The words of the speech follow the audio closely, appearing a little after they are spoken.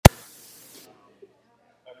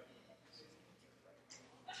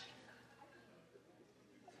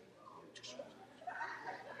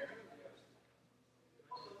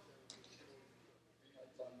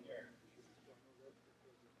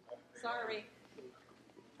Sorry.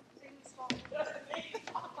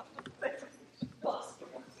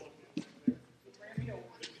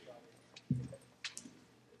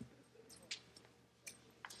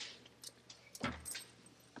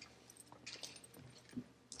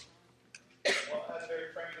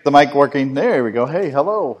 The mic working? There we go. Hey,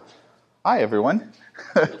 hello. Hi, everyone.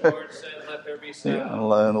 The Lord said, let there be sound.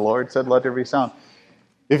 And the Lord said, let there be sound.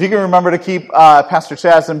 If you can remember to keep Pastor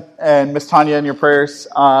Chaz and Miss Tanya in your prayers.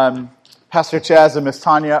 Pastor Chaz and Miss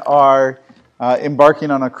Tanya are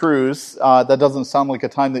embarking on a cruise. That doesn't sound like a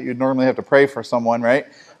time that you'd normally have to pray for someone, right?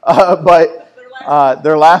 But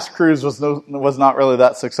their last cruise was not really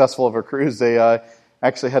that successful of a cruise. They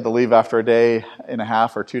actually had to leave after a day and a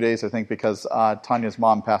half or 2 days, I think, because Tanya's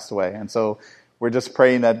mom passed away. And so we're just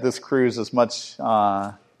praying that this cruise is much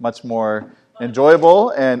more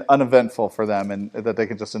enjoyable and uneventful for them, and that they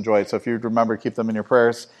can just enjoy it. So if you'd remember, keep them in your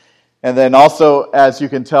prayers. And then also, as you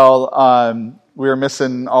can tell, we are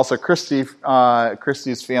missing also Christy's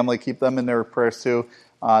family. Keep them in their prayers too.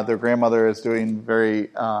 Their grandmother is very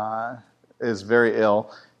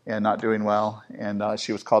ill and not doing well, and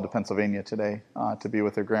she was called to Pennsylvania today to be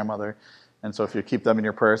with her grandmother. And so if you keep them in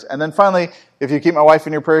your prayers. And then finally, if you keep my wife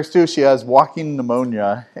in your prayers too, she has walking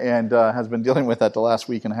pneumonia and has been dealing with that the last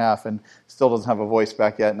week and a half and still doesn't have a voice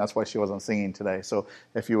back yet, and that's why she wasn't singing today. So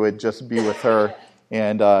if you would just be with her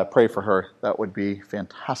and pray for her, that would be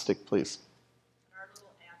fantastic, please. Our little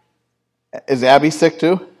Abby. Is Abby sick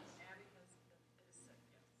too? Abby is sick,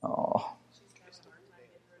 yes. Oh. She's having a hard time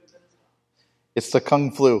getting rid of it as well. It's the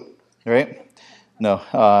Kung flu, right? No,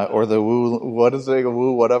 or the Wu, what is it,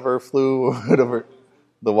 Wu whatever flu, whatever,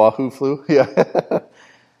 the Wahoo flu, yeah. All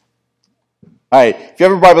right, if you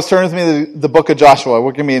have your Bibles, turn with me to the book of Joshua.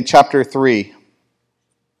 We're going to be in chapter 3.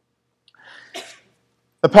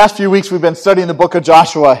 The past few weeks we've been studying the book of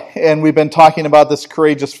Joshua, and we've been talking about this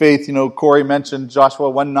courageous faith. You know, Corey mentioned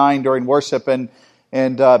Joshua 1:9 during worship, and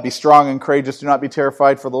be strong and courageous, do not be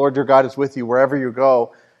terrified, for the Lord your God is with you wherever you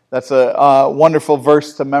go. That's a wonderful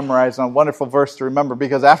verse to memorize and a wonderful verse to remember,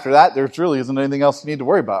 because after that, there really isn't anything else you need to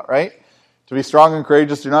worry about, right? To be strong and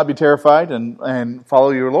courageous, do not be terrified, and follow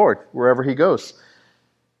your Lord wherever he goes.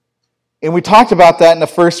 And we talked about that in the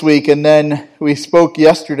first week, and then we spoke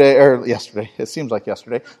yesterday, it seems like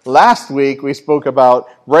yesterday. Last week, we spoke about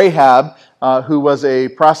Rahab, who was a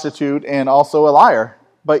prostitute and also a liar,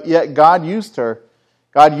 but yet God used her.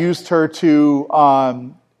 God used her to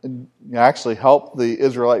actually help the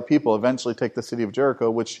Israelite people eventually take the city of Jericho,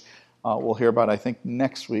 which we'll hear about, I think,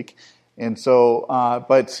 next week. And so,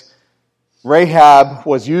 but Rahab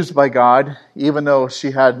was used by God, even though she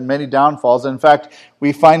had many downfalls. In fact,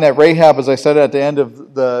 we find that Rahab, as I said at the end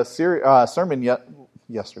of the sermon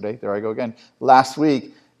yesterday, there I go again, last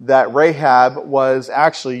week, that Rahab was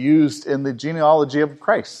actually used in the genealogy of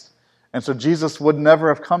Christ. And so Jesus would never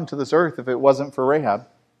have come to this earth if it wasn't for Rahab.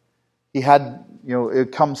 He had,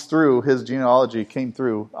 it comes through, his genealogy came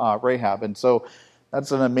through Rahab. And so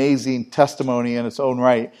that's an amazing testimony in its own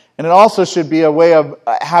right. And it also should be a way of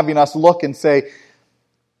having us look and say,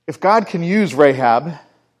 if God can use Rahab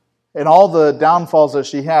and all the downfalls that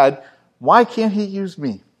she had, why can't he use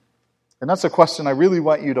me? And that's a question I really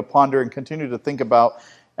want you to ponder and continue to think about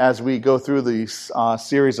as we go through these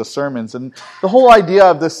series of sermons. And the whole idea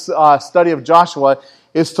of this study of Joshua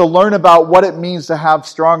is to learn about what it means to have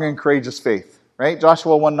strong and courageous faith, right?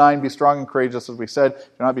 Joshua 1:9, be strong and courageous, as we said, do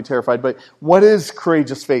not be terrified. But what is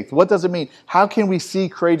courageous faith? What does it mean? How can we see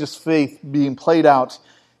courageous faith being played out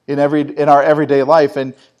in our everyday life?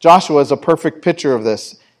 And Joshua is a perfect picture of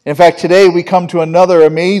this. In fact, today we come to another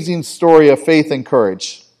amazing story of faith and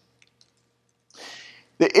courage.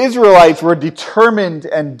 The Israelites were determined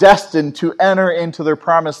and destined to enter into their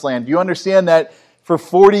promised land. You understand that for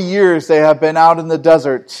 40 years they have been out in the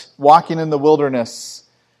desert, walking in the wilderness,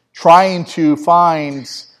 trying to find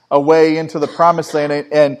a way into the promised land.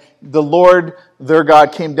 And the Lord, their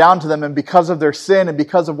God, came down to them, and because of their sin and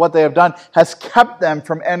because of what they have done, has kept them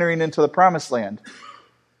from entering into the promised land.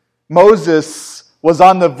 Moses was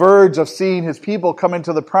on the verge of seeing his people come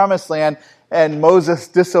into the promised land, and Moses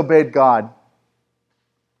disobeyed God.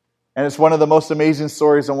 And it's one of the most amazing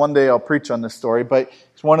stories, and one day I'll preach on this story, but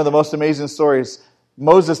it's one of the most amazing stories.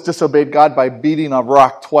 Moses disobeyed God by beating a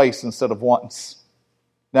rock twice instead of once.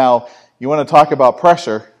 Now, you want to talk about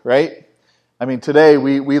pressure, right? I mean, today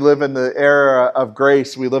we live in the era of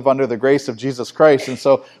grace. We live under the grace of Jesus Christ. And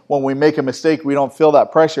so when we make a mistake, we don't feel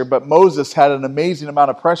that pressure. But Moses had an amazing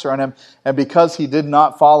amount of pressure on him. And because he did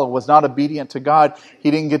not follow, was not obedient to God,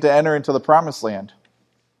 he didn't get to enter into the promised land.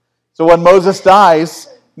 So when Moses dies,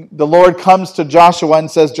 the Lord comes to Joshua and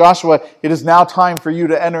says, Joshua, it is now time for you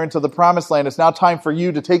to enter into the promised land. It's now time for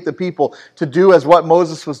you to take the people to do as what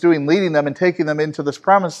Moses was doing, leading them and taking them into this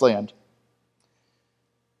promised land.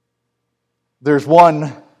 There's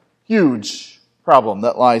one huge problem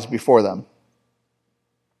that lies before them.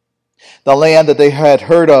 The land that they had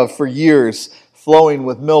heard of for years, flowing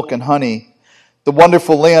with milk and honey. The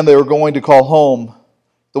wonderful land they were going to call home.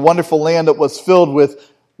 The wonderful land that was filled with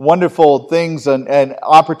wonderful things and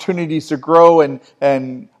opportunities to grow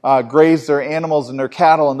and graze their animals and their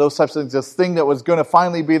cattle and those types of things. This thing that was going to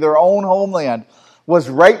finally be their own homeland was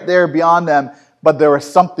right there beyond them, but there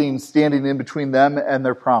was something standing in between them and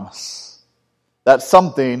their promise. That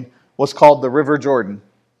something was called the River Jordan.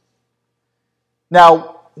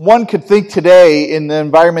 Now, one could think today in the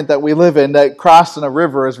environment that we live in that crossing a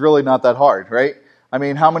river is really not that hard, right? I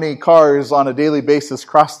mean, how many cars on a daily basis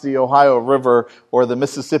cross the Ohio River or the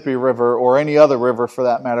Mississippi River or any other river for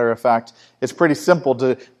that matter of fact? It's pretty simple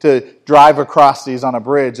to drive across these on a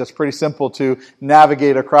bridge. It's pretty simple to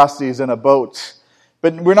navigate across these in a boat.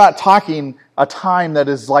 But we're not talking a time that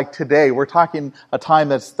is like today. We're talking a time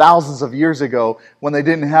that's thousands of years ago when they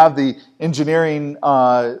didn't have the engineering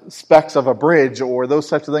specs of a bridge or those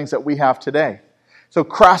types of things that we have today. So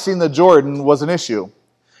crossing the Jordan was an issue.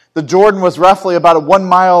 The Jordan was roughly about 1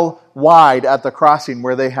 mile wide at the crossing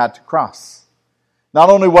where they had to cross. Not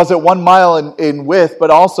only was it 1 mile in width, but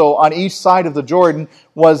also on each side of the Jordan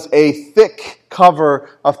was a thick cover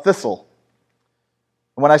of thistle.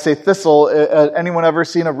 When I say thistle, anyone ever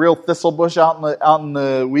seen a real thistle bush out in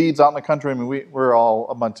the weeds, out in the country? I mean, we're all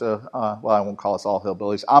a bunch of, well, I won't call us all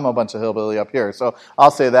hillbillies. I'm a bunch of hillbilly up here, so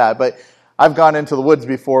I'll say that. But I've gone into the woods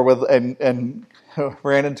before and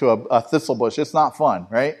ran into a thistle bush. It's not fun,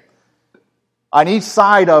 right? On each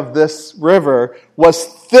side of this river was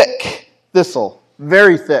thick thistle,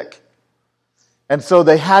 very thick. And so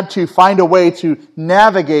they had to find a way to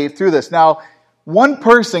navigate through this. Now, one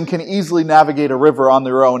person can easily navigate a river on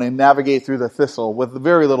their own and navigate through the thistle with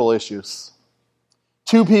very little issues.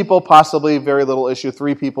 2 people, possibly, very little issue.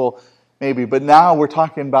 3 people, maybe. But now we're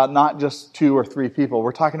talking about not just 2 or 3 people.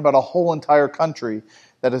 We're talking about a whole entire country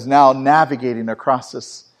that is now navigating across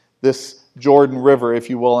this Jordan River, if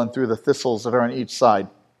you will, and through the thistles that are on each side.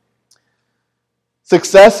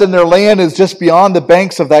 Success in their land is just beyond the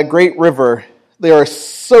banks of that great river. They are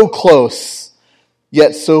so close,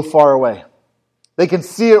 yet so far away. They can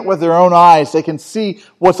see it with their own eyes. They can see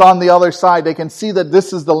what's on the other side. They can see that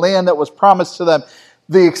this is the land that was promised to them.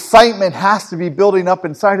 The excitement has to be building up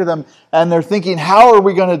inside of them, and they're thinking, how are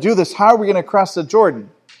we going to do this? How are we going to cross the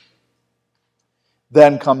Jordan?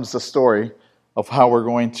 Then comes the story of how we're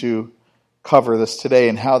going to cover this today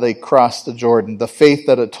and how they crossed the Jordan, the faith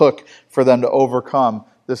that it took for them to overcome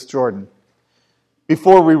this Jordan.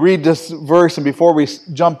 Before we read this verse and before we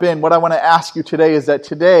jump in, what I want to ask you today is that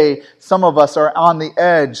today some of us are on the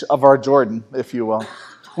edge of our Jordan, if you will.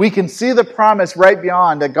 We can see the promise right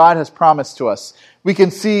beyond that God has promised to us. We can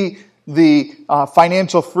see the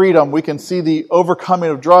financial freedom. We can see the overcoming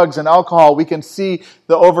of drugs and alcohol. We can see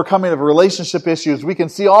the overcoming of relationship issues. We can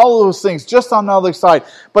see all of those things just on the other side.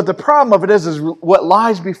 But the problem of it is what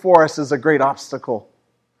lies before us is a great obstacle.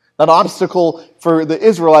 That obstacle for the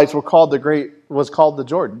Israelites was called the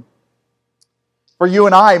Jordan. For you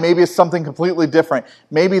and I, maybe it's something completely different.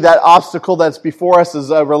 Maybe that obstacle that's before us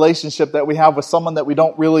is a relationship that we have with someone that we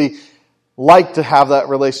don't really like to have that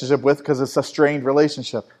relationship with because it's a strained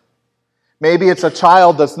relationship. Maybe it's a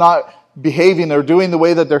child that's not behaving or doing the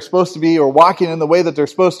way that they're supposed to be or walking in the way that they're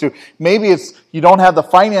supposed to. Maybe it's you don't have the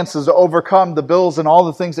finances to overcome the bills and all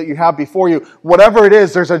the things that you have before you. Whatever it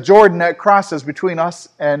is, there's a Jordan that crosses between us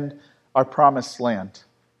and our promised land.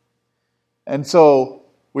 And so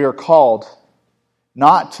we are called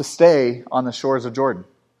not to stay on the shores of Jordan.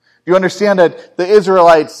 Do you understand that the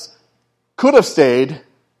Israelites could have stayed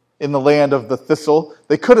in the land of the thistle?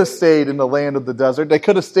 They could have stayed in the land of the desert. They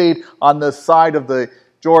could have stayed on the side of the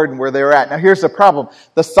Jordan where they were at. Now here's the problem.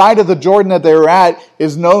 The side of the Jordan that they were at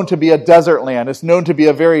is known to be a desert land. It's known to be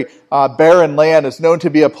a very barren land. It's known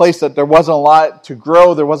to be a place that there wasn't a lot to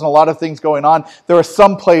grow. There wasn't a lot of things going on. There was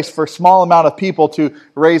some place for a small amount of people to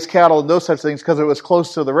raise cattle and those types of things because it was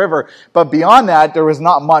close to the river. But beyond that, there was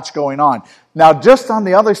not much going on. Now just on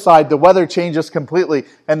the other side, the weather changes completely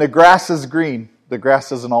and the grass is green. The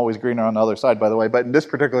grass isn't always greener on the other side, by the way, but in this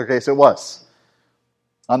particular case, it was.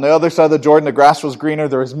 On the other side of the Jordan, the grass was greener.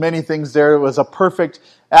 There was many things there. It was a perfect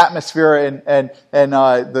atmosphere, and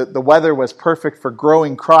the weather was perfect for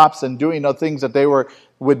growing crops and doing the things that they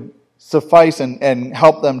would suffice and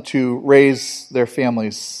help them to raise their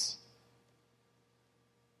families.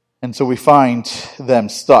 And so we find them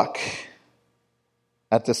stuck.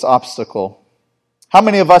 at this obstacle. How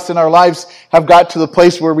many of us in our lives have got to the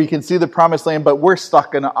place where we can see the promised land, but we're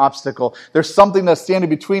stuck in an obstacle? There's something that's standing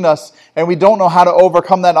between us, and we don't know how to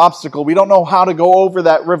overcome that obstacle. We don't know how to go over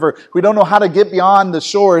that river. We don't know how to get beyond the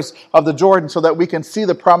shores of the Jordan so that we can see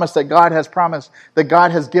the promise that God has promised, that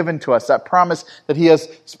God has given to us, that promise that He has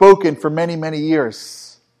spoken for many, many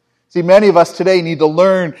years. See, many of us today need to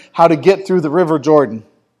learn how to get through the River Jordan,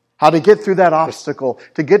 how to get through that obstacle,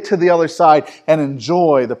 to get to the other side and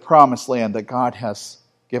enjoy the promised land that God has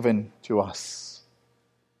given to us.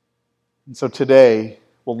 And so today,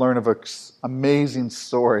 we'll learn of an amazing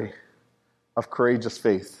story of courageous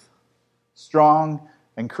faith. Strong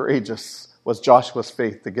and courageous was Joshua's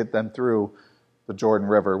faith to get them through the Jordan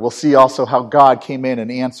River. We'll see also how God came in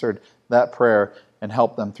and answered that prayer and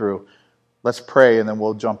helped them through. Let's pray, and then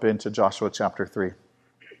we'll jump into Joshua chapter 3.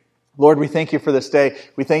 Lord, we thank you for this day.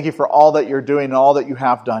 We thank you for all that you're doing and all that you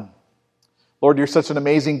have done. Lord, you're such an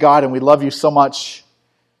amazing God, and we love you so much.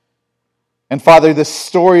 And Father, this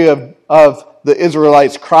story of the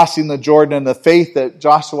Israelites crossing the Jordan and the faith that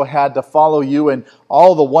Joshua had to follow you and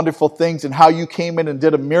all the wonderful things and how you came in and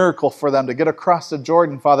did a miracle for them to get across the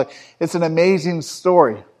Jordan, Father, it's an amazing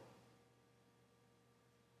story.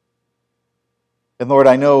 And Lord,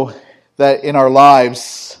 I know that in our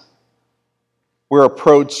lives, we're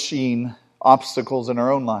approaching obstacles in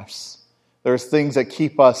our own lives. There's things that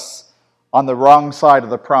keep us on the wrong side of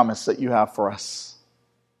the promise that you have for us.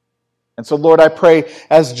 And so, Lord, I pray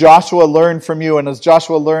as Joshua learned from you and as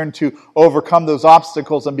Joshua learned to overcome those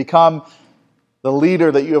obstacles and become the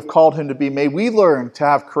leader that you have called him to be, may we learn to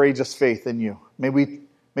have courageous faith in you. May we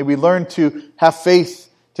learn to have faith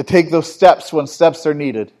to take those steps when steps are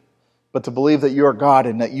needed, but to believe that you are God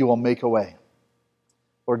and that you will make a way.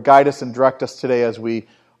 Lord, guide us and direct us today as we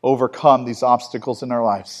overcome these obstacles in our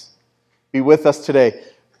lives. Be with us today.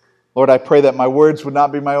 Lord, I pray that my words would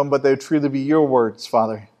not be my own, but they would truly be your words,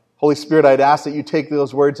 Father. Holy Spirit, I'd ask that you take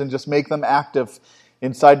those words and just make them active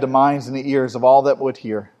inside the minds and the ears of all that would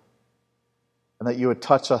hear. And that you would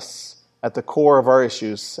touch us at the core of our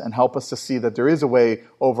issues and help us to see that there is a way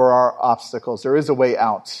over our obstacles. There is a way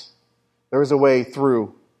out. There is a way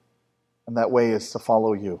through. And that way is to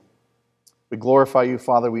follow you. We glorify you,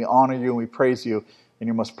 Father. We honor you and we praise you in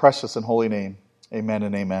your most precious and holy name. Amen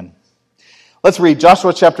and amen. Let's read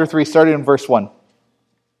Joshua chapter 3, starting in verse 1.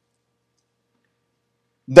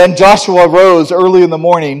 Then Joshua rose early in the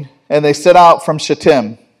morning, and they set out from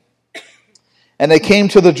Shittim. And they came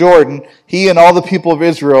to the Jordan, he and all the people of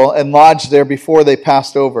Israel, and lodged there before they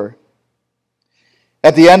passed over.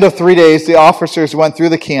 At the end of 3 days, the officers went through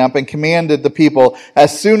the camp and commanded the people,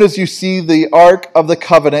 as soon as you see the ark of the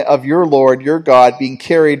covenant of your Lord, your God, being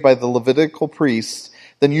carried by the Levitical priests,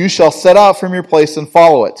 then you shall set out from your place and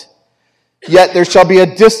follow it. Yet there shall be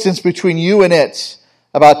a distance between you and it,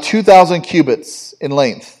 about 2,000 cubits in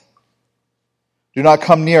length. Do not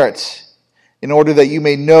come near it, in order that you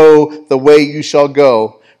may know the way you shall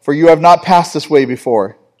go, for you have not passed this way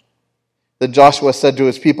before. Then Joshua said to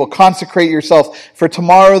his people, consecrate yourself, for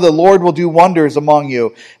tomorrow the Lord will do wonders among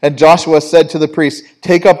you. And Joshua said to the priests,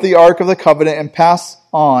 take up the ark of the covenant and pass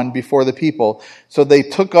on before the people. So they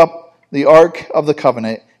took up the ark of the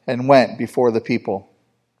covenant and went before the people.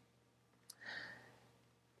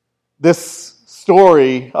 This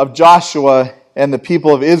story of Joshua and the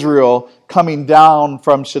people of Israel coming down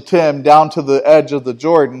from Shittim down to the edge of the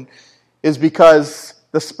Jordan is because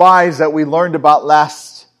the spies that we learned about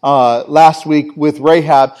last week with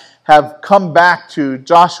Rahab have come back to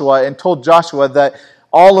Joshua and told Joshua that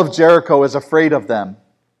all of Jericho is afraid of them.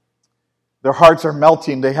 Their hearts are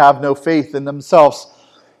melting. They have no faith in themselves.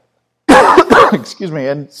 Excuse me.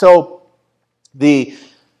 And so the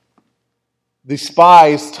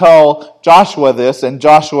spies tell Joshua this, and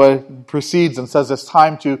Joshua proceeds and says it's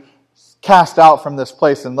time to cast out from this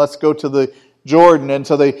place and let's go to the Jordan. And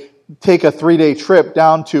so they take a 3-day trip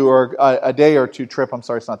down to, or a day or two trip, I'm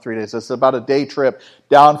sorry, it's not 3 days, it's about a day trip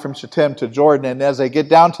down from Shittim to Jordan. And as they get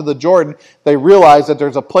down to the Jordan, they realize that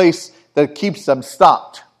there's a place that keeps them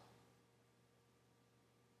stopped.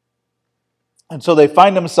 And so they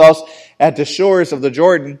find themselves at the shores of the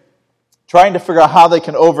Jordan, trying to figure out how they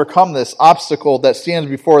can overcome this obstacle that stands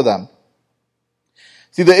before them.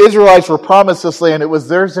 See, the Israelites were promised this land. It was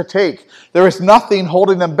theirs to take. There was nothing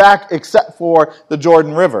holding them back except for the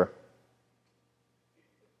Jordan River.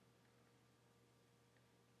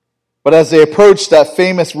 But as they approached that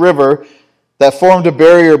famous river that formed a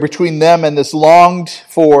barrier between them and this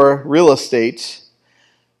longed-for real estate,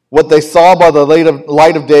 what they saw by the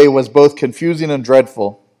light of day was both confusing and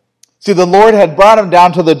dreadful. See, the Lord had brought them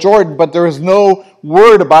down to the Jordan, but there was no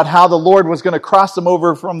word about how the Lord was going to cross them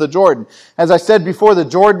over from the Jordan. As I said before, the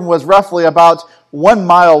Jordan was roughly about 1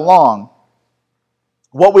 mile long.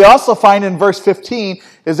 What we also find in verse 15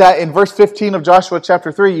 is that in verse 15 of Joshua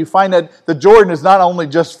chapter 3, you find that the Jordan is not only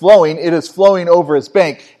just flowing, it is flowing over its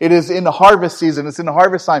bank. It is in the harvest season, it's in the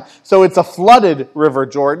harvest time. So it's a flooded river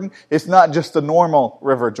Jordan. It's not just the normal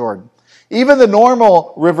river Jordan. Even the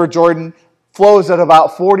normal river Jordan flows at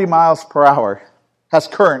about 40 miles per hour, has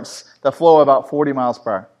currents that flow about 40 miles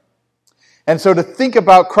per hour. And so to think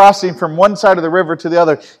about crossing from one side of the river to the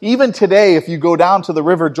other, even today, if you go down to the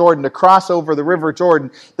River Jordan to cross over the River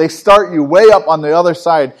Jordan, they start you way up on the other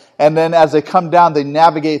side, and then as they come down, they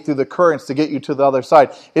navigate through the currents to get you to the other side.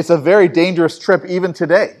 It's a very dangerous trip even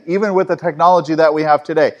today, even with the technology that we have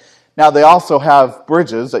today. Now, they also have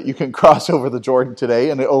bridges that you can cross over the Jordan today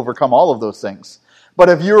and overcome all of those things. But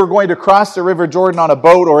if you were going to cross the River Jordan on a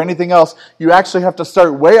boat or anything else, you actually have to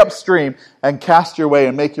start way upstream and cast your way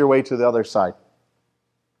and make your way to the other side.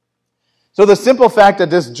 So the simple fact that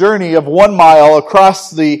this journey of 1 mile across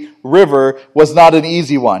the river was not an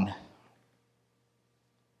easy one.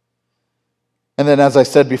 And then, as I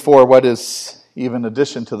said before, what is even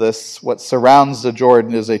addition to this, what surrounds the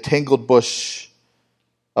Jordan is a tangled bush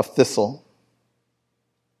of thistle.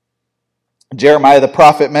 Jeremiah the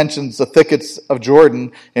prophet mentions the thickets of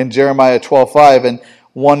Jordan in Jeremiah 12:5, and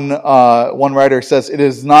one writer says it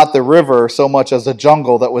is not the river so much as a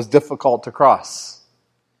jungle that was difficult to cross.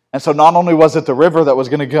 And so not only was it the river that was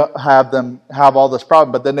going to have them have all this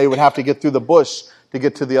problem, but then they would have to get through the bush to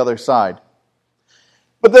get to the other side.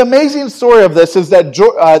 But the amazing story of this is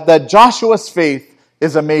that Joshua's faith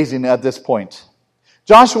is amazing at this point.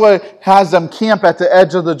 Joshua has them camp at the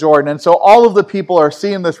edge of the Jordan, and so all of the people are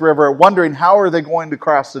seeing this river, wondering how are they going to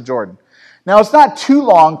cross the Jordan. Now, it's not too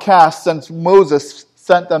long cast since Moses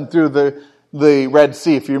sent them through the Red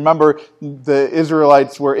Sea. If you remember, the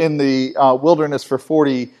Israelites were in the wilderness for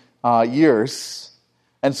 40 years,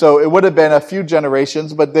 and so it would have been a few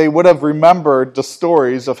generations, but they would have remembered the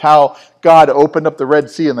stories of how God opened up the Red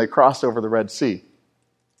Sea and they crossed over the Red Sea.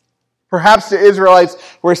 Perhaps the Israelites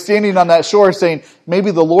were standing on that shore saying,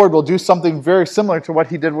 maybe the Lord will do something very similar to what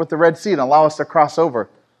he did with the Red Sea and allow us to cross over.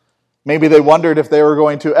 Maybe they wondered if they were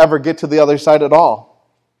going to ever get to the other side at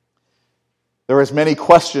all. There was many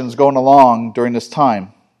questions going along during this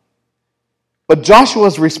time. But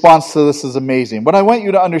Joshua's response to this is amazing. What I want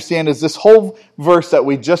you to understand is this whole verse that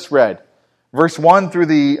we just read, verse 1 through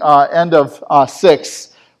the end of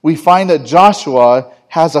 6, we find that Joshua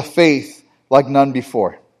has a faith like none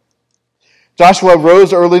before. Joshua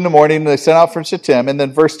rose early in the morning and they set out from Shittim. And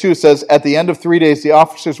then verse 2 says, at the end of 3 days, the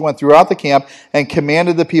officers went throughout the camp and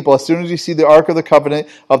commanded the people, as soon as you see the ark of the covenant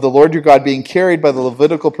of the Lord your God being carried by the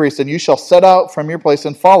Levitical priests, and you shall set out from your place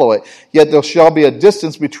and follow it. Yet there shall be a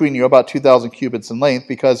distance between you, about 2,000 cubits in length,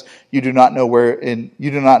 because you do not know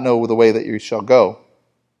the way that you shall go.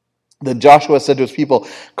 Then Joshua said to his people,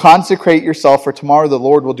 consecrate yourself, for tomorrow the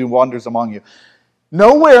Lord will do wonders among you.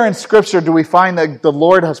 Nowhere in Scripture do we find that the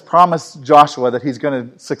Lord has promised Joshua that he's going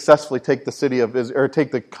to successfully take the city of Israel, or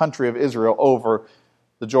take the country of Israel over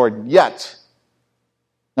the Jordan yet.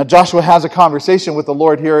 Now Joshua has a conversation with the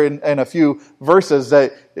Lord here in a few verses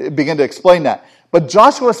that begin to explain that. But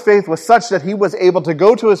Joshua's faith was such that he was able to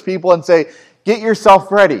go to his people and say, get yourself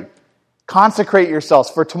ready, consecrate yourselves,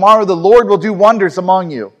 for tomorrow the Lord will do wonders among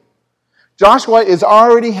you. Joshua is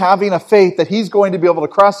already having a faith that he's going to be able to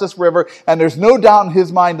cross this river, and there's no doubt in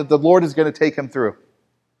his mind that the Lord is going to take him through.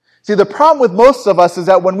 See, the problem with most of us is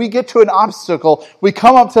that when we get to an obstacle, we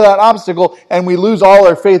come up to that obstacle and we lose all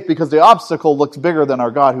our faith because the obstacle looks bigger than our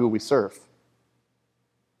God who we serve.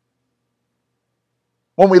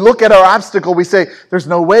 When we look at our obstacle, we say, there's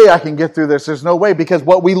no way I can get through this. There's no way. Because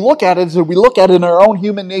what we look at is we look at it in our own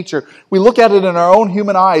human nature. We look at it in our own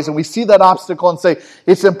human eyes, and we see that obstacle and say,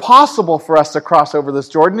 it's impossible for us to cross over this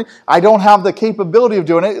Jordan. I don't have the capability of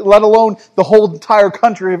doing it, let alone the whole entire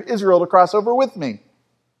country of Israel to cross over with me.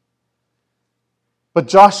 But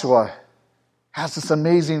Joshua has this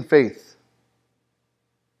amazing faith.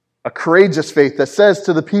 A courageous faith that says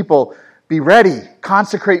to the people, be ready,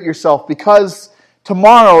 consecrate yourself, because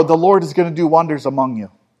tomorrow, the Lord is going to do wonders among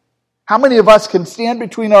you. How many of us can stand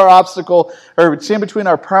between our obstacle, or stand between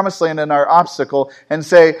our promised land and our obstacle, and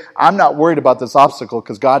say, I'm not worried about this obstacle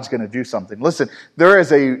because God's going to do something? Listen, there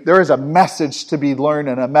is a message to be learned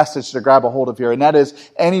and a message to grab a hold of here, and that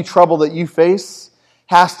is any trouble that you face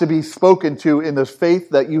has to be spoken to in the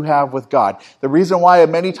faith that you have with God. The reason why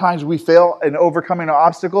many times we fail in overcoming our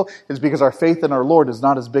obstacle is because our faith in our Lord is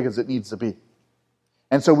not as big as it needs to be.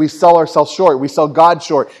 And so we sell ourselves short, we sell God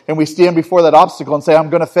short, and we stand before that obstacle and say, I'm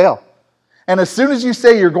going to fail. And as soon as you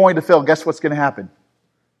say you're going to fail, guess what's going to happen?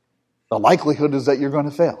 The likelihood is that you're going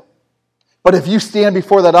to fail. But if you stand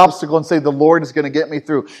before that obstacle and say, the Lord is going to get me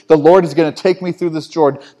through, the Lord is going to take me through this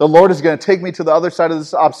Jordan, the Lord is going to take me to the other side of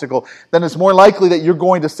this obstacle, then it's more likely that you're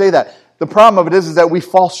going to say that. The problem of it is that we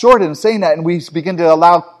fall short in saying that, and we begin to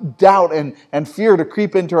allow doubt and fear to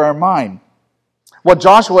creep into our mind. What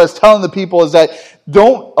Joshua is telling the people is that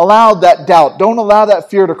don't allow that doubt, don't allow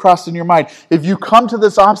that fear to cross in your mind. If you come to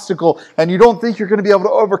this obstacle and you don't think you're going to be able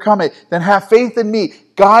to overcome it, then have faith in me.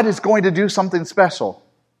 God is going to do something special.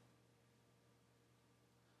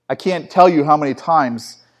 I can't tell you how many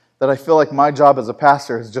times that I feel like my job as a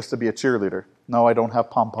pastor is just to be a cheerleader. No, I don't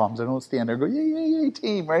have pom-poms. I don't stand there and go, yay, yay, yay,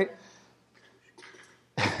 team, right?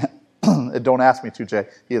 Don't ask me to, Jay,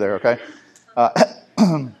 either, okay?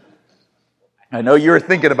 I know you were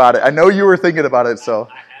thinking about it. So.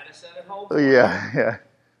 I had a set at home. Yeah.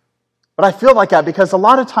 But I feel like that because a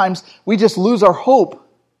lot of times we just lose our hope.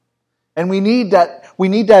 And we need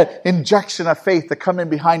that injection of faith to come in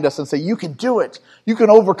behind us and say, you can do it. You can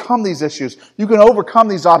overcome these issues. You can overcome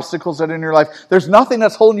these obstacles that are in your life. There's nothing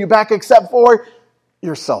that's holding you back except for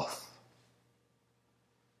yourself.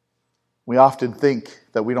 We often think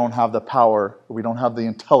that we don't have the power, or we don't have the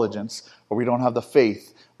intelligence, or we don't have the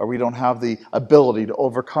faith, or we don't have the ability to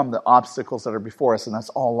overcome the obstacles that are before us, and that's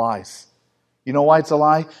all lies. You know why it's a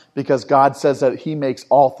lie? Because God says that He makes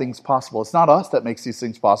all things possible. It's not us that makes these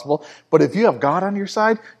things possible, but if you have God on your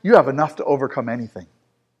side, you have enough to overcome anything.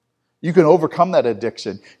 You can overcome that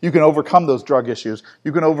addiction. You can overcome those drug issues.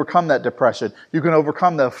 You can overcome that depression. You can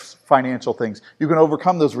overcome the financial things. You can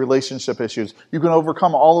overcome those relationship issues. You can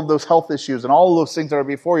overcome all of those health issues and all of those things that are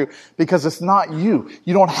before you because it's not you.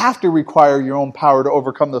 You don't have to require your own power to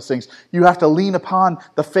overcome those things. You have to lean upon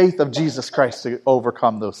the faith of Jesus Christ to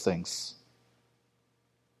overcome those things.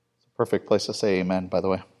 It's a perfect place to say amen, by the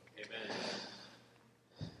way.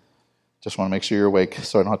 Amen. Just want to make sure you're awake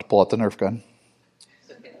so I don't have to pull out the Nerf gun.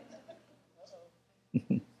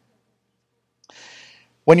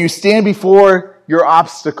 When you stand before your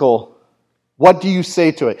obstacle, what do you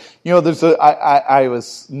say to it? You know, I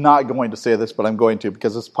was not going to say this, but I'm going to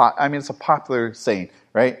because it's a popular saying,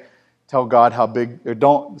 right? Tell God how big, or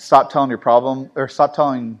don't stop telling your problem, or stop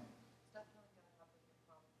telling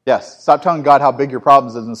God how big your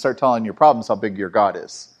problems is and start telling your problems how big your God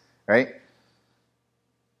is, right?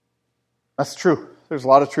 That's true. There's a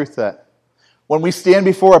lot of truth to that. When we stand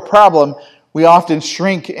before a problem, we often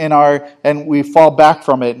shrink and we fall back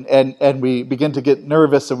from it, and we begin to get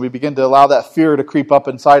nervous, and we begin to allow that fear to creep up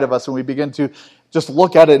inside of us, and we begin to just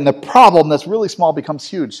look at it, and the problem that's really small becomes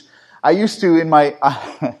huge. I used to,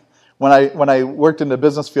 when I worked in the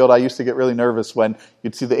business field, I used to get really nervous when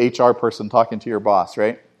you'd see the HR person talking to your boss,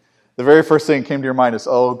 right? The very first thing that came to your mind is,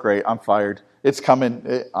 oh, great, I'm fired. It's coming.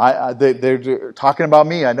 They're talking about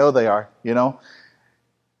me. I know they are, you know?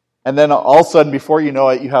 And then all of a sudden, before you know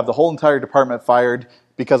it, you have the whole entire department fired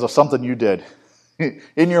because of something you did.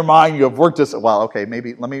 In your mind, you have worked this, well, okay,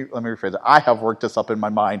 maybe, let me rephrase it. I have worked this up in my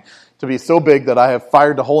mind to be so big that I have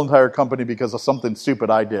fired the whole entire company because of something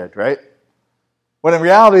stupid I did, right? When in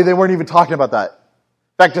reality, they weren't even talking about that.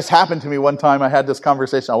 In fact, this happened to me one time. I had this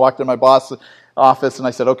conversation. I walked in my boss' office and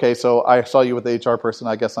I said, okay, so I saw you with the HR person.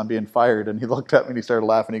 I guess I'm being fired. And he looked at me and he started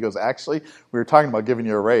laughing. He goes, actually, we were talking about giving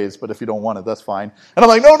you a raise, but if you don't want it, that's fine. And I'm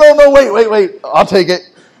like, no, wait. I'll take it.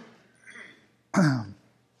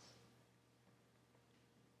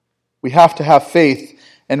 We have to have faith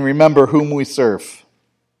and remember whom we serve.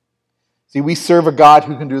 See, we serve a God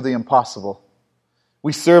who can do the impossible.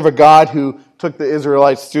 We serve a God who took the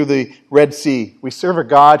Israelites through the Red Sea. We serve a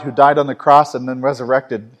God who died on the cross and then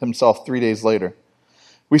resurrected himself 3 days later.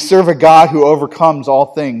 We serve a God who overcomes all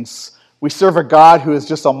things. We serve a God who is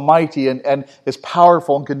just almighty and is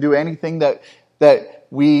powerful and can do anything that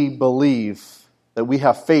we believe, that we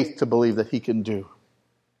have faith to believe that He can do.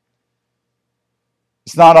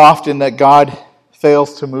 It's not often that God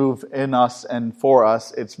fails to move in us and for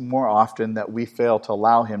us. It's more often that we fail to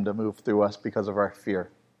allow Him to move through us because of our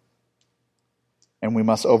fear. And we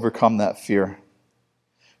must overcome that fear.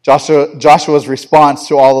 Joshua's response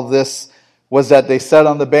to all of this was that they sat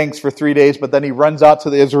on the banks for 3 days, but then he runs out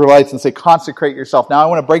to the Israelites and say, consecrate yourself. Now I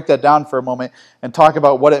want to break that down for a moment and talk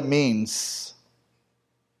about what it means.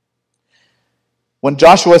 When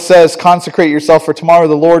Joshua says, consecrate yourself for tomorrow,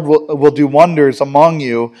 the Lord will do wonders among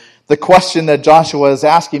you, the question that Joshua is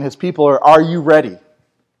asking his people are you ready?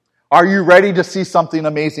 Are you ready to see something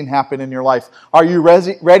amazing happen in your life? Are you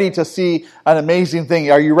ready to see an amazing thing?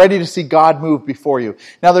 Are you ready to see God move before you?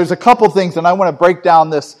 Now, there's a couple things, and I want to break down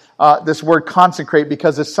this this word consecrate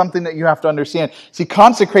because it's something that you have to understand. See,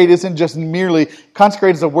 consecrate isn't just merely,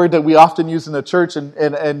 consecrate is a word that we often use in the church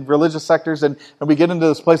and religious sectors, and we get into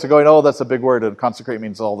this place of going, oh, that's a big word, and consecrate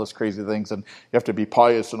means all this crazy things, and you have to be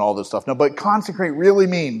pious and all this stuff. No, but consecrate really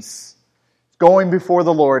means going before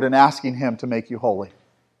the Lord and asking Him to make you holy.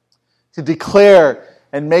 To declare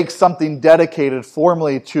and make something dedicated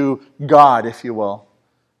formally to God, if you will.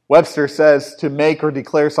 Webster says to make or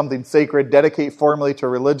declare something sacred, dedicate formally to a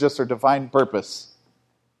religious or divine purpose.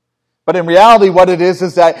 But in reality, what it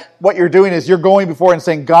is that what you're doing is you're going before and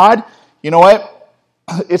saying, God, you know what?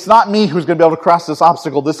 It's not me who's going to be able to cross this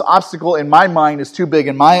obstacle. This obstacle in my mind is too big.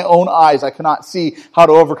 In my own eyes, I cannot see how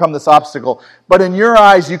to overcome this obstacle. But in your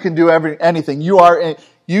eyes, you can do anything.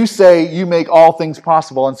 You say you make all things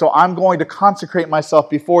possible, and so I'm going to consecrate myself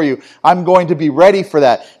before you. I'm going to be ready for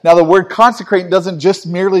that. Now, the word consecrate doesn't just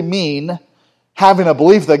merely mean having a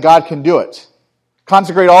belief that God can do it.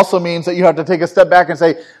 Consecrate also means that you have to take a step back and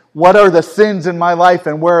say, what are the sins in my life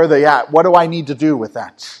and where are they at? What do I need to do with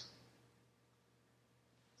that?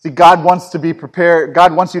 See, God wants to be prepared.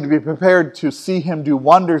 God wants you to be prepared to see Him do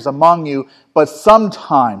wonders among you, but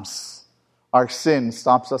sometimes our sin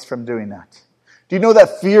stops us from doing that. Do you know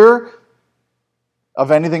that fear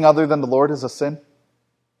of anything other than the Lord is a sin?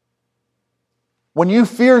 When you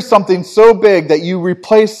fear something so big that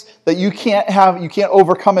you can't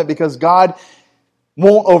overcome it because God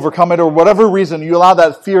won't overcome it, or whatever reason, you allow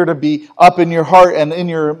that fear to be up in your heart and in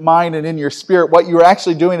your mind and in your spirit, what you're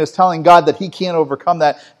actually doing is telling God that He can't overcome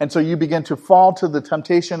that, and so you begin to fall to the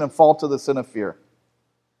temptation and fall to the sin of fear.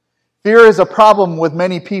 Fear is a problem with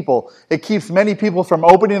many people. It keeps many people from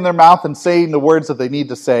opening their mouth and saying the words that they need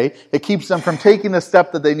to say. It keeps them from taking the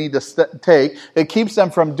step that they need to take. It keeps them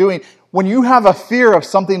from doing. When you have a fear of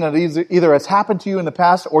something that either has happened to you in the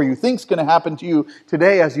past or you think is going to happen to you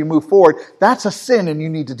today as you move forward, that's a sin and you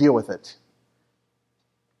need to deal with it.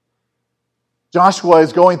 Joshua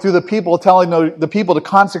is going through the people, telling the people to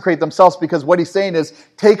consecrate themselves because what he's saying is,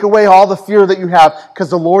 take away all the fear that you have because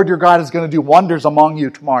the Lord your God is going to do wonders among you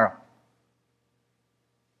tomorrow.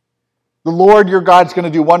 The Lord your God is going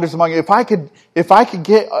to do wonders among you. If I could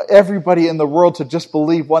get everybody in the world to just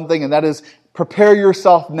believe one thing, and that is prepare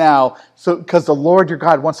yourself now, because the Lord your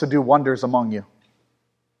God wants to do wonders among you.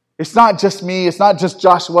 It's not just me. It's not just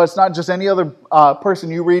Joshua. It's not just any other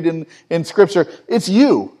person you read in Scripture. It's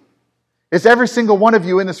you. It's every single one of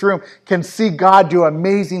you in this room can see God do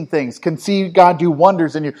amazing things, can see God do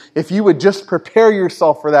wonders in you. If you would just prepare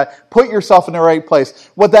yourself for that, put yourself in the right place.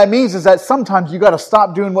 What that means is that sometimes you got to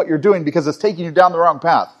stop doing what you're doing because it's taking you down the wrong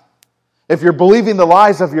path. If you're believing the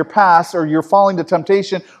lies of your past or you're falling to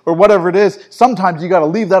temptation or whatever it is, sometimes you got to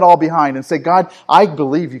leave that all behind and say, God, I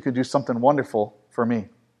believe you could do something wonderful for me.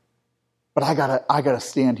 But I gotta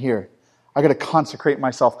stand here. I got to consecrate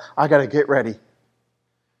myself. I got to get ready.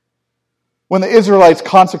 When the Israelites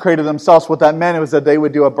consecrated themselves, what that meant was that they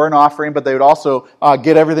would do a burnt offering, but they would also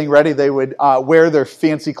get everything ready. They would wear their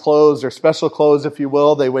fancy clothes, their special clothes, if you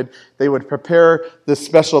will. They would prepare this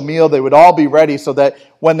special meal. They would all be ready so that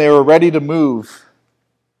when they were ready to move,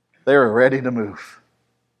 they were ready to move.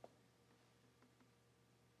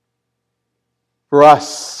 For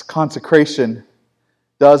us, consecration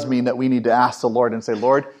does mean that we need to ask the Lord and say,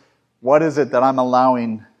 Lord, what is it that I'm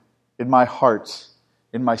allowing in my heart,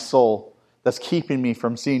 in my soul, that's keeping me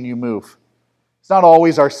from seeing you move? It's not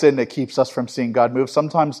always our sin that keeps us from seeing God move.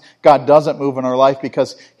 Sometimes God doesn't move in our life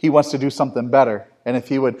because He wants to do something better. And if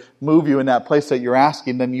He would move you in that place that you're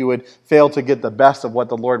asking, then you would fail to get the best of what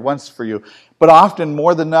the Lord wants for you. But often,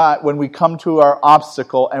 more than not, when we come to our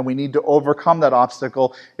obstacle and we need to overcome that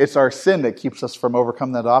obstacle, it's our sin that keeps us from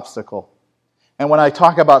overcoming that obstacle. And when I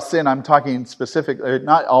talk about sin, I'm talking specifically,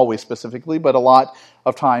 not always specifically, but a lot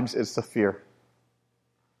of times it's the fear.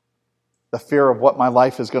 The fear of what my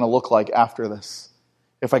life is going to look like after this.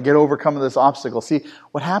 If I get overcome this obstacle. See,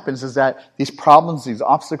 what happens is that these problems, these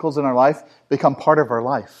obstacles in our life become part of our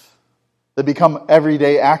life. They become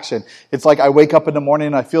everyday action. It's like I wake up in the morning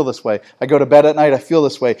and I feel this way. I go to bed at night, I feel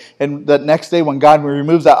this way. And the next day when God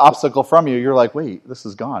removes that obstacle from you, you're like, wait, this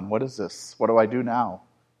is gone. What is this? What do I do now?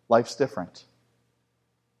 Life's different.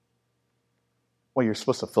 Well, you're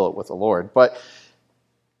supposed to fill it with the Lord. But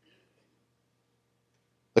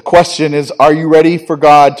the question is, are you ready for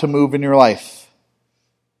God to move in your life?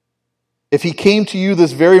 If He came to you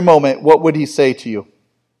this very moment, what would He say to you?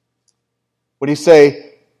 Would He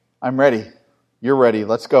say, I'm ready, you're ready,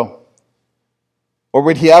 let's go? Or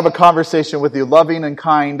would He have a conversation with you, loving and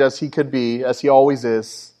kind as He could be, as He always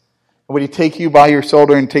is? And would He take you by your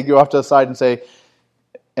shoulder and take you off to the side and say,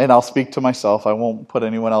 and I'll speak to myself, I won't put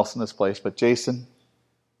anyone else in this place, but Jason,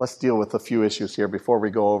 let's deal with a few issues here before we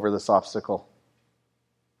go over this obstacle.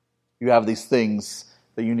 You have these things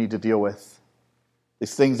that you need to deal with,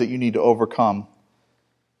 these things that you need to overcome.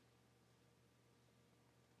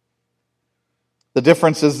 The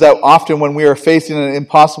difference is that often when we are facing an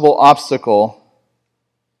impossible obstacle,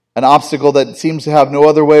 an obstacle that seems to have no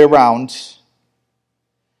other way around,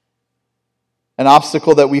 an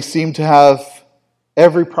obstacle that we seem to have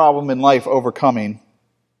every problem in life overcoming,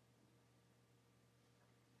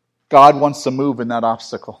 God wants to move in that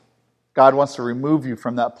obstacle. God wants to remove you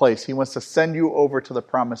from that place. He wants to send you over to the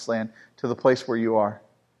promised land, to the place where you are.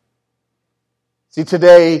 See,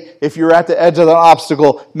 today, if you're at the edge of that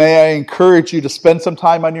obstacle, may I encourage you to spend some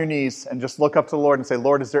time on your knees and just look up to the Lord and say,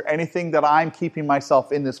 Lord, is there anything that I'm keeping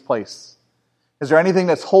myself in this place? Is there anything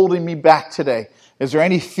that's holding me back today? Is there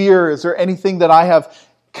any fear? Is there anything that I have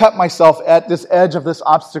kept myself at this edge of this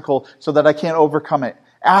obstacle so that I can't overcome it?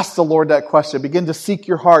 Ask the Lord that question. Begin to seek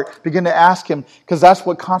your heart. Begin to ask Him, because that's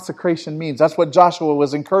what consecration means. That's what Joshua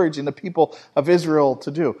was encouraging the people of Israel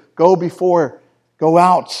to do. Go before, go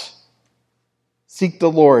out. Seek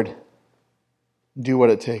the Lord. Do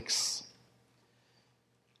what it takes.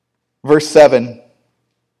 Verse 7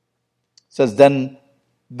 says, Then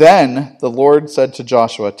the Lord said to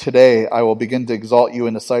Joshua, Today I will begin to exalt you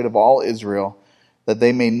in the sight of all Israel, that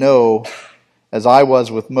they may know, as I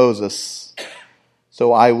was with Moses,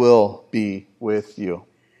 so I will be with you.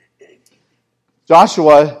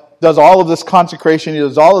 Joshua does all of this consecration, he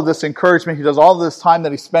does all of this encouragement, he does all of this time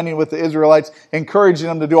that he's spending with the Israelites, encouraging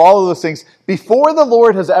them to do all of those things before the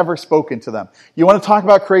Lord has ever spoken to them. You want to talk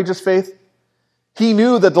about courageous faith? He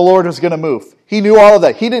knew that the Lord was going to move. He knew all of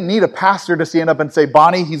that. He didn't need a pastor to stand up and say,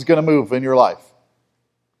 Bonnie, He's going to move in your life.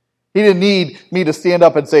 He didn't need me to stand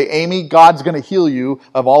up and say, Amy, God's going to heal you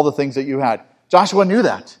of all the things that you had. Joshua knew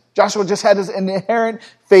that. Joshua just had this inherent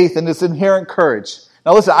faith and this inherent courage.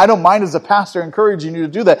 Now listen, I don't mind as a pastor encouraging you to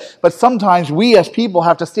do that, but sometimes we as people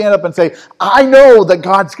have to stand up and say, I know that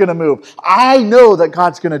God's going to move. I know that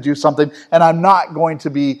God's going to do something, and I'm not going to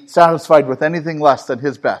be satisfied with anything less than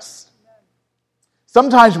His best.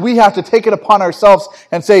 Sometimes we have to take it upon ourselves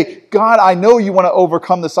and say, God, I know you want to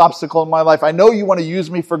overcome this obstacle in my life. I know you want to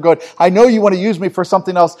use me for good. I know you want to use me for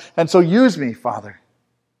something else, and so use me, Father.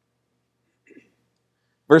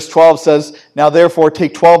 Verse 12 says, Now therefore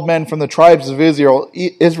take 12 men from the tribes of Israel,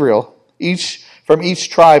 each from each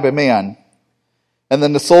tribe a man. And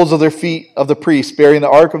then the soles of their feet of the priests bearing the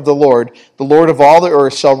ark of the Lord of all the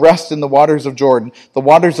earth, shall rest in the waters of Jordan. The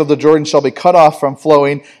waters of the Jordan shall be cut off from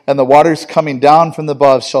flowing, and the waters coming down from the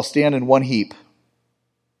above shall stand in one heap.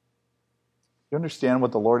 You understand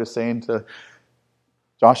what the Lord is saying to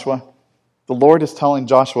Joshua? The Lord is telling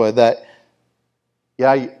Joshua that,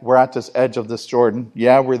 yeah, we're at this edge of this Jordan.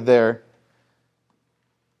 Yeah, we're there.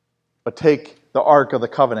 But take the Ark of the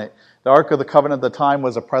Covenant. The Ark of the Covenant at the time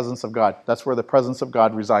was the presence of God. That's where the presence of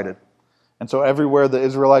God resided. And so everywhere the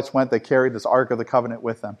Israelites went, they carried this Ark of the Covenant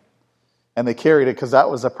with them. And they carried it because that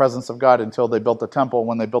was the presence of God until they built the temple.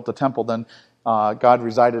 When they built the temple, then God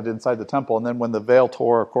resided inside the temple. And then when the veil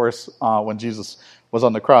tore, of course, when Jesus was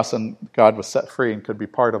on the cross, and God was set free and could be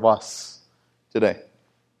part of us today.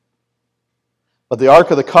 But the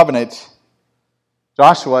Ark of the Covenant,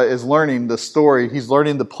 Joshua is learning the story. He's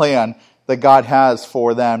learning the plan that God has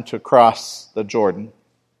for them to cross the Jordan.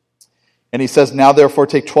 And he says, Now therefore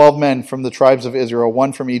take 12 men from the tribes of Israel,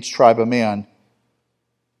 one from each tribe a man.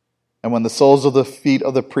 And when the soles of the feet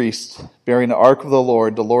of the priests, bearing the ark of the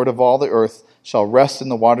Lord of all the earth, shall rest in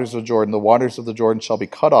the waters of Jordan, the waters of the Jordan shall be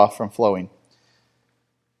cut off from flowing.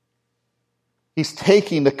 He's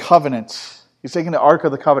taking the covenant. He's taking the Ark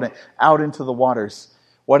of the Covenant out into the waters.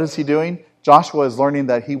 What is he doing? Joshua is learning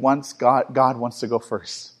that God wants to go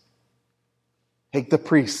first. Take the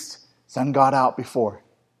priests. Send God out before.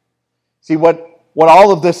 See, what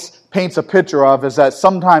all of this paints a picture of is that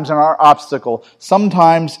sometimes in our obstacle,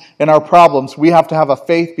 sometimes in our problems, we have to have a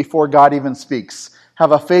faith before God even speaks.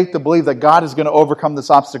 Have a faith to believe that God is going to overcome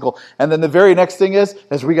this obstacle. And then the very next thing is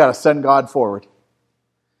we got to send God forward.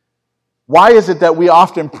 Why is it that we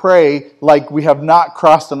often pray like we have not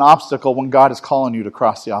crossed an obstacle when God is calling you to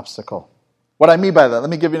cross the obstacle? What I mean by that, let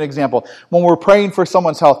me give you an example. When we're praying for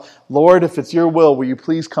someone's health, Lord, if it's your will you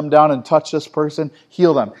please come down and touch this person,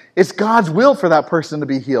 heal them. It's God's will for that person to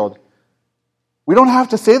be healed. We don't have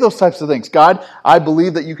to say those types of things. God, I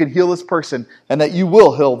believe that you can heal this person and that you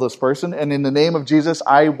will heal this person. And in the name of Jesus,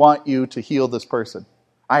 I want you to heal this person.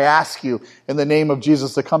 I ask you in the name of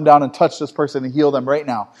Jesus to come down and touch this person and heal them right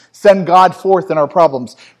now. Send God forth in our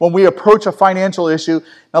problems. When we approach a financial issue,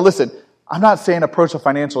 now listen, I'm not saying approach a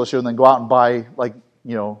financial issue and then go out and buy like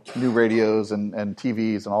new radios and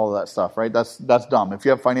TVs and all of that stuff, right? That's dumb. If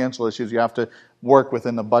you have financial issues, you have to work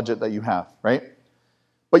within the budget that you have, right?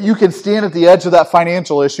 But you can stand at the edge of that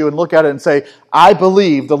financial issue and look at it and say, I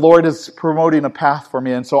believe the Lord is promoting a path for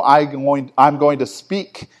me, and so I'm going to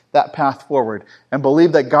speak that path forward and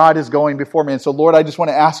believe that God is going before me. And so, Lord, I just want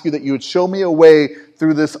to ask you that you would show me a way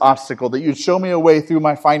through this obstacle, that you'd show me a way through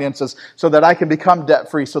my finances so that I can become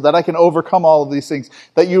debt-free, so that I can overcome all of these things,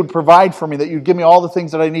 that you would provide for me, that you'd give me all the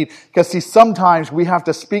things that I need. Because, see, sometimes we have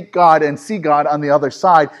to speak God and see God on the other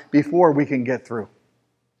side before we can get through.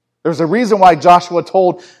 There's a reason why Joshua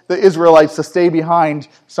told the Israelites to stay behind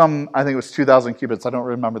I think it was 2,000 cubits. I don't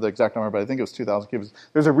remember the exact number, but I think it was 2,000 cubits.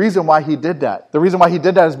 There's a reason why he did that. The reason why he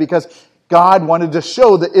did that is because God wanted to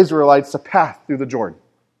show the Israelites the path through the Jordan.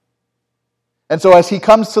 And so as he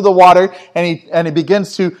comes to the water and he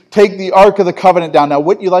begins to take the Ark of the Covenant down. Now,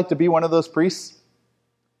 wouldn't you like to be one of those priests?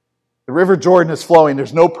 The River Jordan is flowing.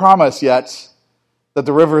 There's no promise yet that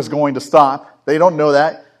the river is going to stop. They don't know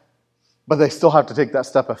that. But they still have to take that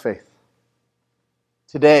step of faith.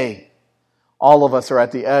 Today, all of us are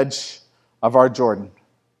at the edge of our Jordan.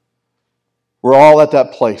 We're all at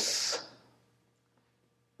that place.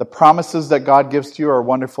 The promises that God gives to you are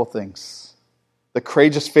wonderful things. The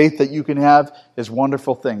courageous faith that you can have is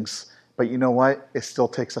wonderful things. But you know what? It still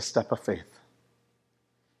takes a step of faith.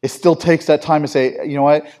 It still takes that time to say, you know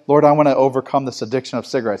what? Lord, I want to overcome this addiction of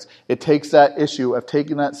cigarettes. It takes that issue of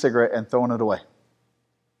taking that cigarette and throwing it away.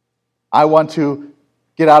 I want to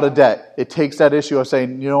get out of debt. It takes that issue of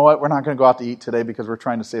saying, you know what, we're not going to go out to eat today because we're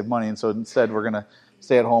trying to save money, and so instead we're going to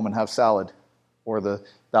stay at home and have salad or the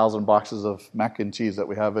 1,000 boxes of mac and cheese that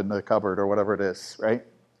we have in the cupboard or whatever it is, right?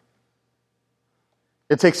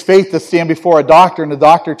 It takes faith to stand before a doctor and the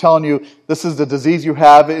doctor telling you this is the disease you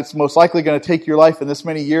have, it's most likely going to take your life in this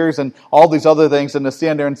many years and all these other things, and to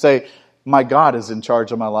stand there and say, my God is in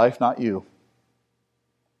charge of my life, not you.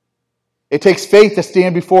 It takes faith to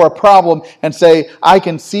stand before a problem and say, I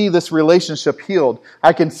can see this relationship healed.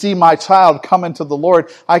 I can see my child come into the Lord.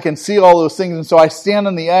 I can see all those things. And so I stand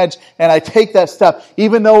on the edge and I take that step.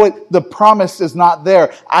 Even though the promise is not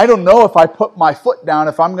there. I don't know if I put my foot down,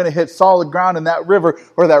 if I'm going to hit solid ground in that river,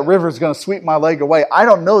 or that river is going to sweep my leg away. I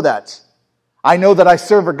don't know that. I know that I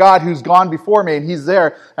serve a God who's gone before me and He's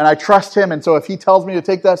there and I trust Him. And so if He tells me to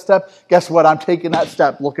take that step, guess what? I'm taking that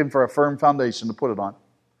step looking for a firm foundation to put it on.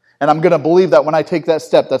 And I'm going to believe that when I take that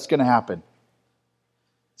step, that's going to happen.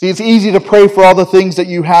 See, it's easy to pray for all the things that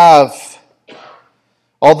you have,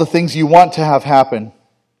 all the things you want to have happen.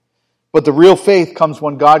 But the real faith comes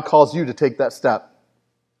when God calls you to take that step.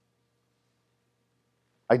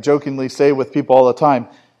 I jokingly say with people all the time,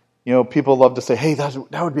 people love to say, hey, that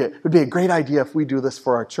would be a great idea if we do this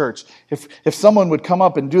for our church. If someone would come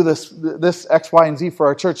up and do this X, Y, and Z for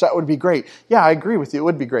our church, that would be great. Yeah, I agree with you. It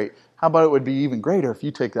would be great. How about it would be even greater if you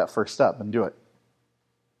take that first step and do it?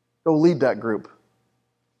 Go lead that group.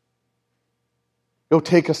 Go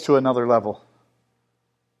take us to another level.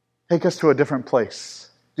 Take us to a different place.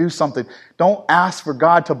 Do something. Don't ask for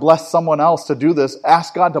God to bless someone else to do this.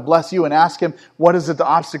 Ask God to bless you and ask Him, what is it the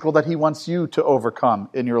obstacle that He wants you to overcome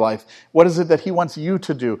in your life? What is it that He wants you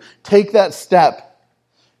to do? Take that step.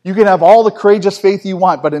 You can have all the courageous faith you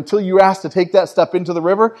want, but until you ask to take that step into the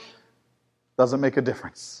river, it doesn't make a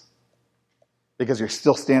difference. Because you're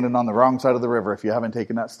still standing on the wrong side of the river if you haven't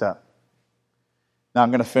taken that step. Now I'm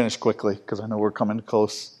going to finish quickly because I know we're coming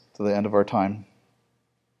close to the end of our time.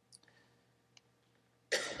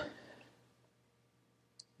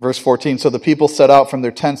 Verse 14, so the people set out from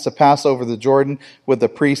their tents to pass over the Jordan with the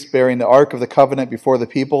priests bearing the Ark of the Covenant before the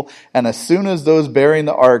people. And as soon as those bearing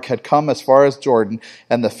the Ark had come as far as Jordan,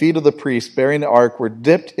 and the feet of the priests bearing the Ark were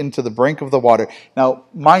dipped into the brink of the water. Now,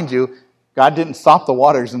 mind you, God didn't stop the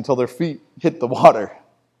waters until their feet hit the water.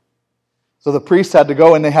 So the priests had to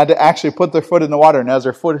go and they had to actually put their foot in the water. And as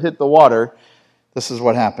their foot hit the water, this is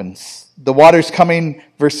what happens. The waters coming,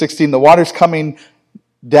 verse 16, the waters coming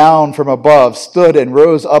down from above stood and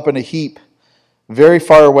rose up in a heap very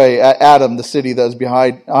far away at Adam, the city that was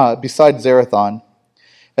beside Zerathon.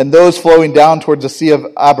 And those flowing down towards the sea of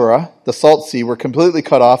Abara, the salt sea, were completely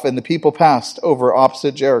cut off, and the people passed over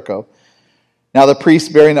opposite Jericho. Now the priests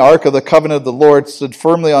bearing the Ark of the Covenant of the Lord stood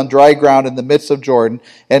firmly on dry ground in the midst of Jordan,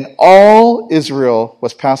 and all Israel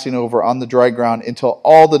was passing over on the dry ground until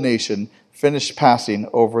all the nation finished passing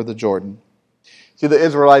over the Jordan. See, the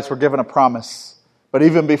Israelites were given a promise, but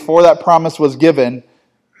even before that promise was given,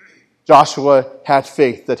 Joshua had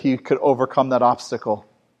faith that he could overcome that obstacle.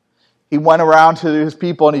 He went around to his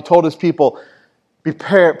people and he told his people,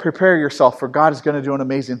 Prepare yourself, for God is going to do an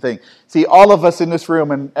amazing thing. See, all of us in this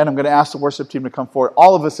room, and I'm going to ask the worship team to come forward,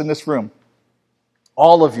 all of us in this room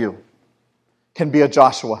All of you can be a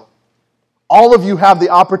Joshua. All of you have the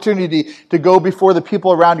opportunity to go before the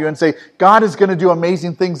people around you and say, God is going to do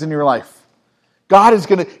amazing things in your life.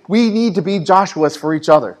 We need to be Joshuas for each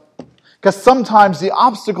other. Because sometimes the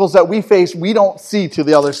obstacles that we face, we don't see to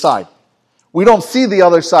the other side. We don't see the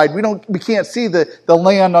other side. We can't see the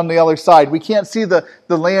land on the other side. We can't see the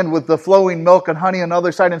land with the flowing milk and honey on the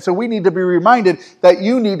other side. And so we need to be reminded that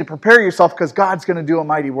you need to prepare yourself because God's going to do a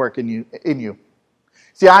mighty work in you.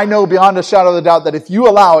 See, I know beyond a shadow of a doubt that if you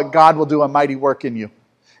allow it, God will do a mighty work in you.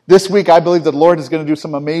 This week, I believe that the Lord is going to do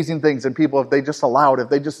some amazing things in people if they just allow it, if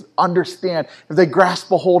they just understand, if they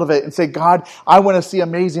grasp a hold of it and say, God, I want to see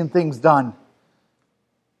amazing things done.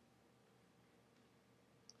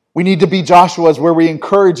 We need to be Joshuas where we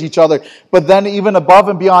encourage each other. But then even above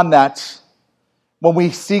and beyond that, when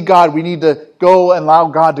we see God, we need to go and allow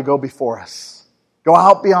God to go before us. Go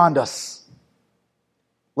out beyond us.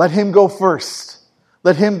 Let Him go first.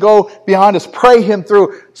 Let Him go beyond us. Pray Him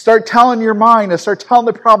through. Start telling your mind, start telling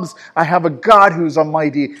the problems, I have a God who's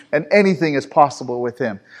almighty and anything is possible with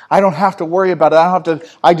Him. I don't have to worry about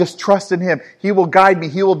it. I just trust in Him. He will guide me.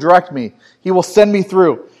 He will direct me. He will send me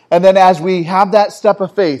through. And then as we have that step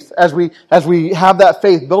of faith, as we have that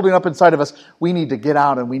faith building up inside of us, we need to get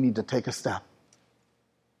out and we need to take a step.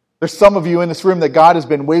 There's some of you in this room that God has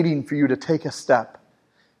been waiting for you to take a step.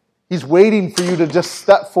 He's waiting for you to just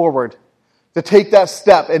step forward, to take that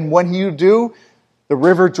step. And when you do, the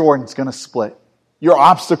River Jordan's going to split. Your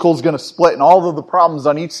obstacle's going to split, and all of the problems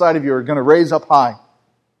on each side of you are going to raise up high.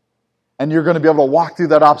 And you're going to be able to walk through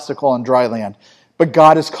that obstacle on dry land. But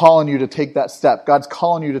God is calling you to take that step. God's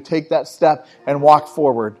calling you to take that step and walk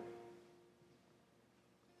forward.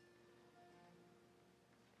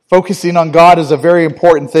 Focusing on God is a very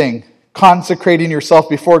important thing. Consecrating yourself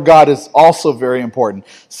before God is also very important.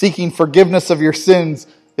 Seeking forgiveness of your sins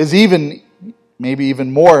is maybe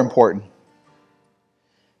even more important.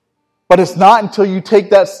 But it's not until you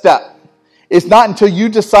take that step. It's not until you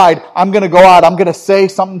decide, I'm going to go out, I'm going to say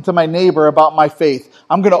something to my neighbor about my faith.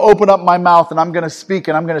 I'm going to open up my mouth and I'm going to speak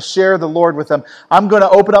and I'm going to share the Lord with them. I'm going to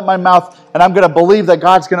open up my mouth and I'm going to believe that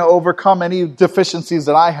God's going to overcome any deficiencies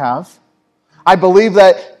that I have. I believe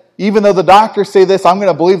that even though the doctors say this, I'm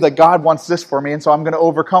going to believe that God wants this for me, and so I'm going to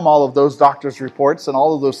overcome all of those doctors' reports and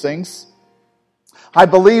all of those things. I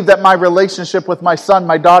believe that my relationship with my son,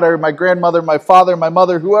 my daughter, my grandmother, my father, my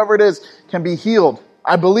mother, whoever it is, can be healed.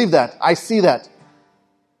 I believe that. I see that.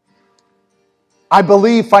 I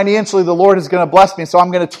believe financially the Lord is going to bless me, so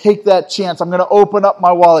I'm going to take that chance. I'm going to open up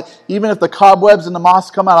my wallet. Even if the cobwebs and the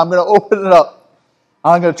moss come out, I'm going to open it up.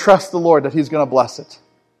 I'm going to trust the Lord that He's going to bless it.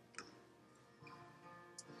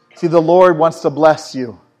 See, the Lord wants to bless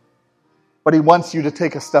you, but He wants you to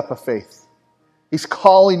take a step of faith. He's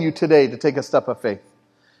calling you today to take a step of faith.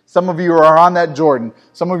 Some of you are on that Jordan.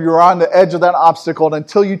 Some of you are on the edge of that obstacle. And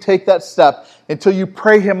until you take that step, until you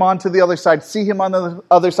pray Him on to the other side, see Him on the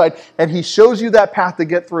other side, and He shows you that path to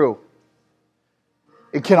get through,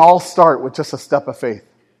 it can all start with just a step of faith.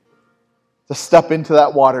 To step into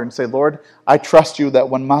that water and say, Lord, I trust You that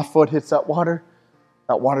when my foot hits that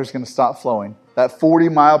water's going to stop flowing. That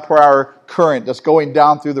 40-mile-per-hour current that's going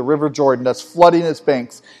down through the River Jordan, that's flooding its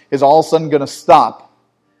banks, is all of a sudden going to stop.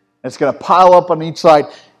 It's going to pile up on each side.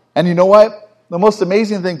 And you know what? The most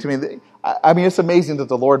amazing thing to me, it's amazing that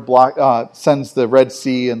the Lord sends the Red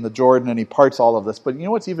Sea and the Jordan and He parts all of this. But you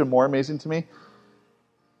know what's even more amazing to me?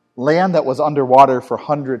 Land that was underwater for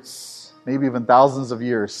hundreds, maybe even thousands of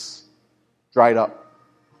years, dried up.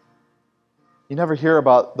 You never hear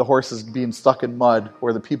about the horses being stuck in mud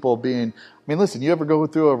or the people being... listen, you ever go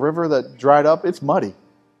through a river that dried up? It's muddy.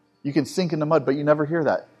 You can sink in the mud, but you never hear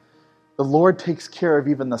that. The Lord takes care of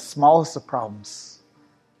even the smallest of problems.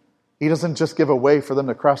 He doesn't just give a way for them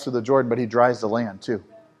to cross through the Jordan, but He dries the land too,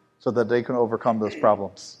 so that they can overcome those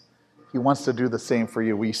problems. He wants to do the same for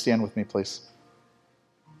you. Will you stand with me, please?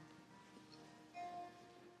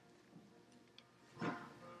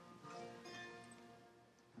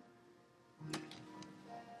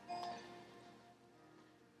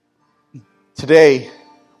 Today,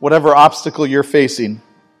 whatever obstacle you're facing,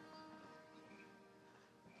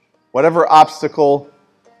 whatever obstacle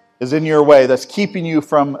is in your way that's keeping you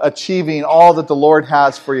from achieving all that the Lord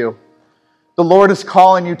has for you, the Lord is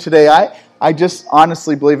calling you today. I just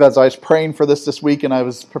honestly believe, as I was praying for this week and I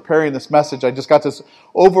was preparing this message, I just got this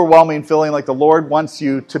overwhelming feeling like the Lord wants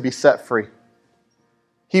you to be set free.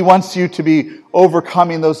 He wants you to be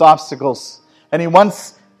overcoming those obstacles. And He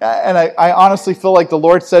wants... And I honestly feel like the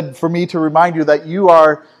Lord said for me to remind you that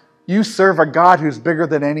you serve a God who's bigger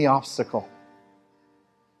than any obstacle.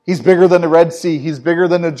 He's bigger than the Red Sea. He's bigger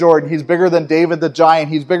than the Jordan. He's bigger than David the giant.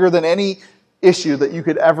 He's bigger than any issue that you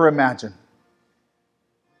could ever imagine.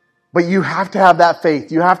 But you have to have that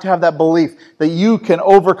faith. You have to have that belief that you can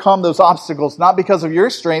overcome those obstacles, not because of your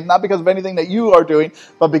strength, not because of anything that you are doing,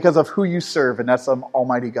 but because of who you serve, and that's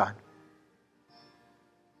Almighty God.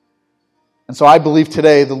 And so I believe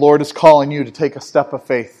today the Lord is calling you to take a step of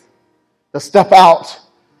faith, to step out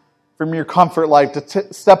from your comfort life,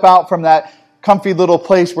 to step out from that comfy little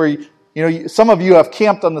place where some of you have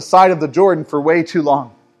camped on the side of the Jordan for way too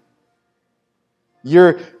long.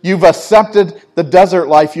 You've accepted the desert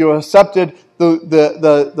life. You accepted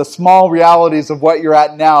the small realities of what you're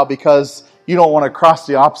at now because you don't want to cross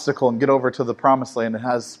the obstacle and get over to the promised land. It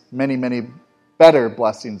has many, many better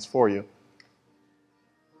blessings for you.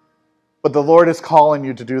 But the Lord is calling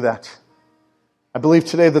you to do that. I believe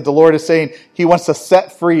today that the Lord is saying He wants to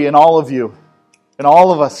set free in all of you, in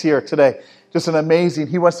all of us here today. Just an amazing,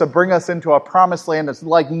 He wants to bring us into a promised land that's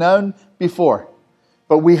like none before.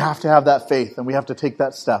 But we have to have that faith, and we have to take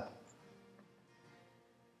that step.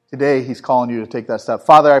 Today, He's calling you to take that step.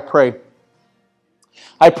 Father, I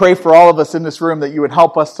pray for all of us in this room that you would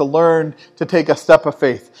help us to learn to take a step of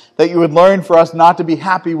faith. That you would learn for us not to be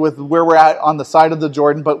happy with where we're at on the side of the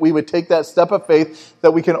Jordan, but we would take that step of faith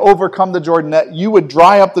that we can overcome the Jordan, that you would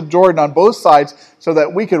dry up the Jordan on both sides so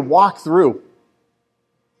that we could walk through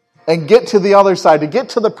and get to the other side, to get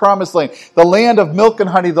to the promised land, the land of milk and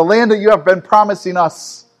honey, the land that you have been promising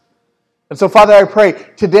us. And so, Father, I pray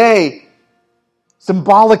today,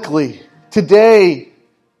 symbolically, today,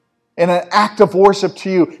 in an act of worship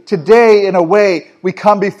to you, today, in a way, we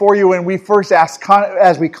come before you and we first ask,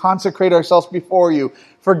 as we consecrate ourselves before you,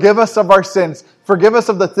 forgive us of our sins, forgive us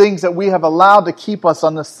of the things that we have allowed to keep us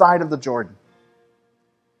on the side of the Jordan.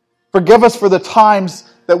 Forgive us for the times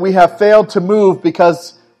that we have failed to move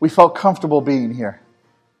because we felt comfortable being here.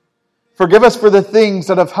 Forgive us for the things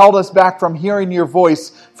that have held us back from hearing your voice.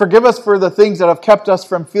 Forgive us for the things that have kept us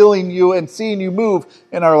from feeling you and seeing you move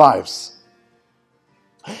in our lives.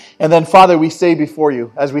 And then, Father, we say before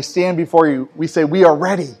you, as we stand before you, we say, we are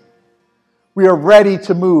ready. We are ready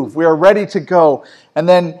to move. We are ready to go. And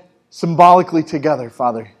then, symbolically together,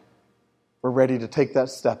 Father, we're ready to take that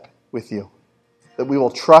step with you. That we will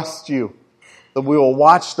trust you. That we will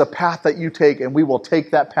watch the path that you take, and we will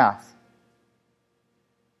take that path.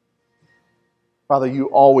 Father, you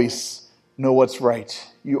always know what's right.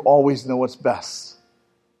 You always know what's best.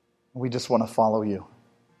 We just want to follow you.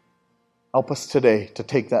 Help us today to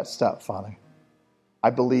take that step, Father.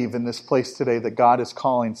 I believe in this place today that God is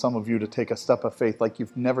calling some of you to take a step of faith like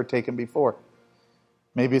you've never taken before.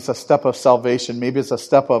 Maybe it's a step of salvation. Maybe it's a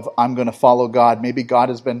step of, I'm going to follow God. Maybe God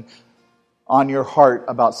has been on your heart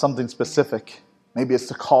about something specific. Maybe it's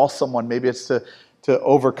to call someone. Maybe it's to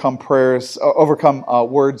overcome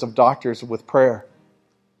words of doctors with prayer.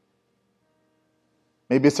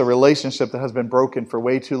 Maybe it's a relationship that has been broken for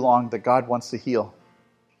way too long that God wants to heal.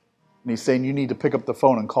 And He's saying you need to pick up the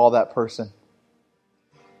phone and call that person.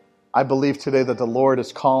 I believe today that the Lord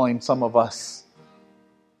is calling some of us,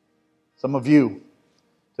 some of you,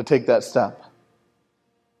 to take that step.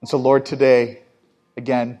 And so, Lord, today,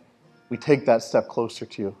 again, we take that step closer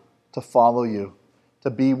to you, to follow you, to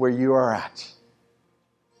be where you are at,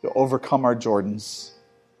 to overcome our Jordans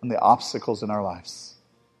and the obstacles in our lives.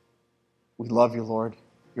 We love you, Lord.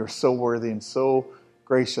 You're so worthy and so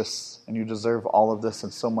gracious, and you deserve all of this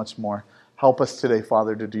and so much more. Help us today,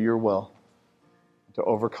 Father, to do your will, to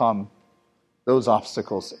overcome those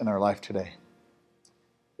obstacles in our life today.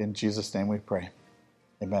 In Jesus' name we pray.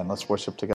 Amen. Let's worship together.